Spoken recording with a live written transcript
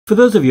For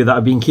those of you that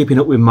have been keeping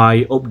up with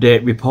my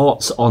update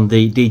reports on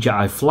the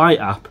DJI Fly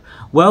app,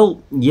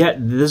 well, yeah,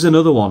 there's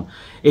another one.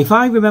 If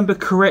I remember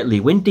correctly,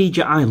 when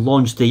DJI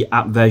launched the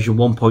app version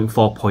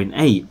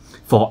 1.4.8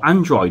 for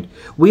Android,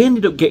 we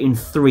ended up getting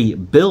 3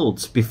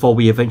 builds before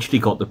we eventually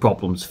got the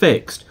problems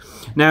fixed.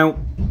 Now,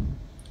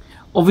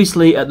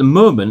 obviously, at the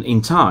moment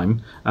in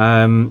time,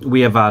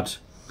 we have had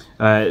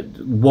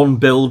one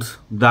build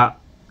that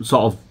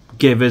sort of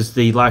gave us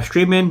the live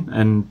streaming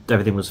and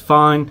everything was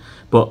fine,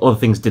 but other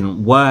things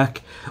didn't work.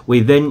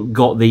 We then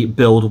got the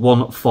build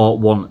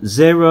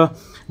 1410,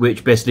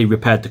 which basically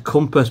repaired the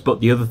compass, but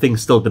the other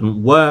things still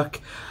didn't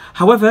work.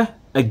 However,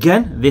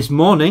 again, this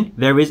morning,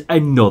 there is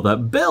another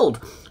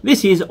build.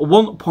 This is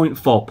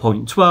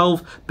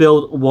 1.4.12,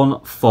 build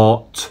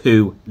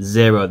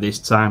 1420 this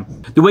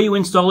time. The way you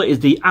install it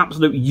is the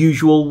absolute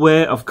usual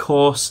way, of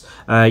course.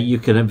 You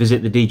can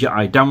visit the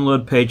DJI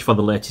download page for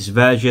the latest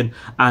version,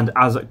 and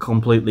as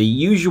completely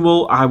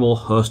usual, I will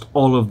host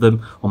all of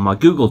them on my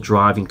Google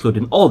Drive,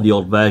 including all the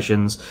old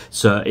versions.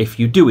 So if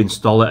you do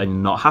install it and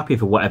you're not happy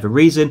for whatever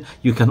reason,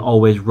 you can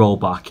always roll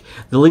back.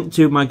 The link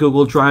to my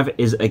Google Drive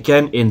is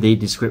again in the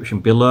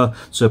description below,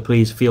 so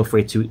please feel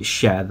free to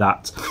share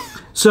that.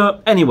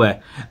 So anyway,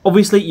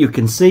 obviously you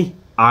can see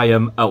I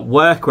am at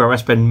work, where I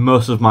spend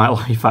most of my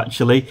life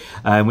actually,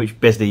 which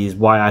basically is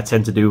why I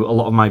tend to do a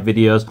lot of my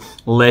videos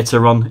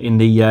later on in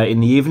the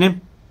evening.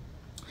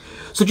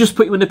 So just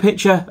put you in the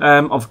picture,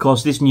 of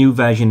course this new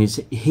version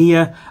is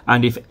here,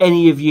 and if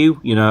any of you,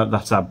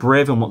 that are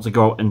brave and want to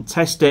go out and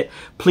test it,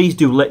 please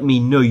do let me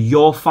know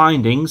your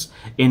findings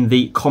in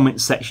the comment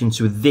section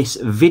to this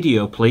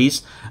video,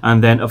 please.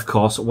 And then of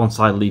course, once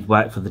I leave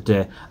work for the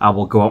day, I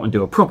will go out and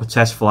do a proper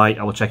test flight.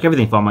 I will check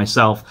everything for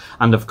myself,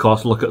 and of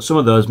course look at some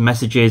of those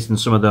messages and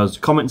some of those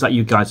comments that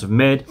you guys have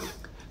made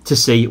to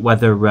see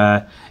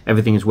whether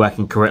everything is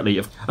working correctly.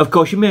 Of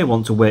course, you may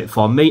want to wait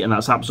for me, and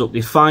that's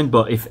absolutely fine,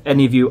 but if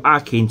any of you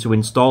are keen to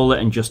install it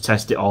and just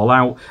test it all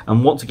out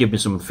and want to give me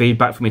some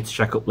feedback for me to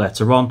check up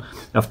later on,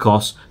 of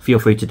course, feel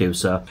free to do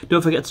so.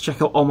 Don't forget to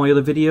check out all my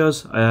other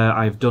videos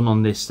I've done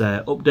on this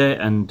update,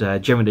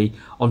 and generally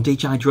on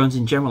DJI drones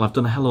in general. I've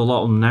done a hell of a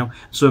lot on them now.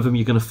 Some of them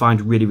you're going to find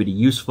really, really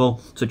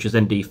useful, such as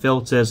ND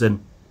filters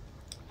and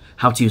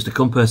how to use the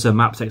compass and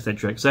maps,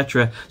 etc,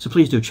 etc. So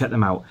please do check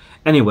them out.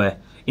 Anyway,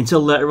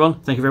 until later on,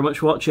 thank you very much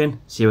for watching.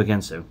 See you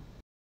again soon.